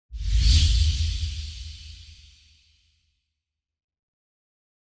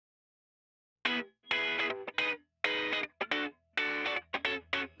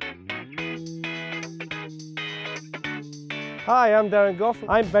Hi, I'm Darren Gough.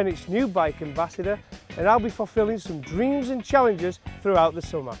 I'm Bennetts' new bike ambassador, and I'll be fulfilling some dreams and challenges throughout the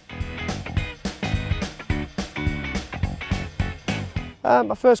summer.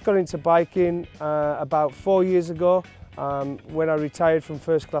 I first got into biking about 4 years ago when I retired from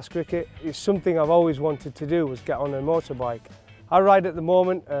first class cricket. It's something I've always wanted to do, was get on a motorbike. I ride at the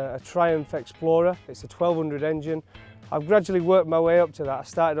moment a Triumph Explorer. It's a 1200 engine. I've gradually worked my way up to that. I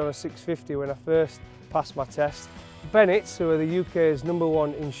started on a 650 when I first passed my test. Bennetts, who are the UK's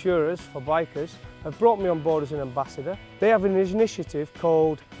 #1 insurers for bikers, have brought me on board as an ambassador. They have an initiative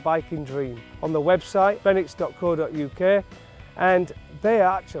called Biking Dream on the website bennetts.co.uk, and they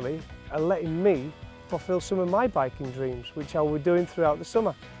actually are letting me fulfil some of my biking dreams, which I will be doing throughout the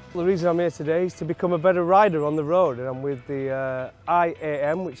summer. The reason I'm here today is to become a better rider on the road, and I'm with the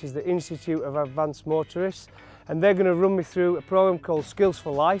IAM, which is the Institute of Advanced Motorists, and they're going to run me through a program called Skills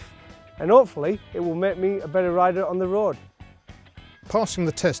for Life, and hopefully it will make me a better rider on the road. Passing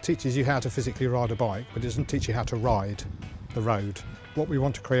the test teaches you how to physically ride a bike, but it doesn't teach you how to ride the road. What we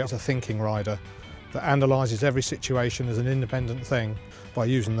want to create is a thinking rider that analyses every situation as an independent thing by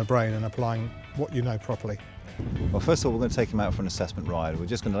using the brain and applying what you know properly. Well, first of all, we're going to take him out for an assessment ride. We're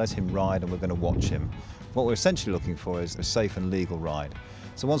just going to let him ride and we're going to watch him. What we're essentially looking for is a safe and legal ride.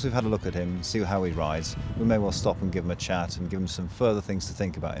 So once we've had a look at him, see how he rides, we may well stop and give him a chat and give him some further things to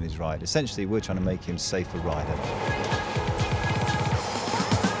think about in his ride. Essentially, we're trying to make him a safer rider.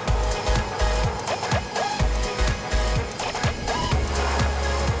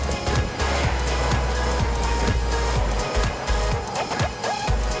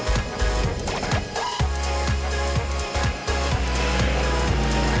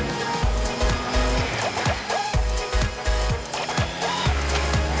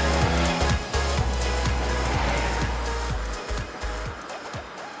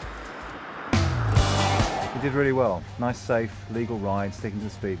 He did really well. Nice, safe, legal ride, sticking to the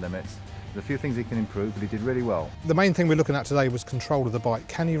speed limits. There's a few things he can improve, but he did really well. The main thing we're looking at today was control of the bike.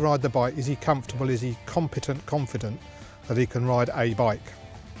 Can he ride the bike? Is he comfortable? Is he competent, confident that he can ride a bike?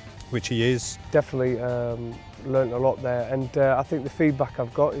 Which he is. Definitely Learned a lot there, and I think the feedback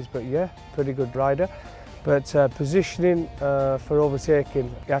I've got is, but yeah, pretty good rider. But positioning for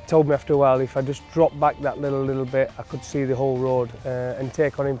overtaking, I told me after a while if I just dropped back that little bit, I could see the whole road and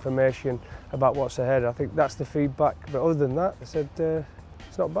take on information about what's ahead. I think that's the feedback, but other than that, I said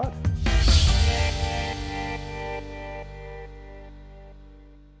it's not bad.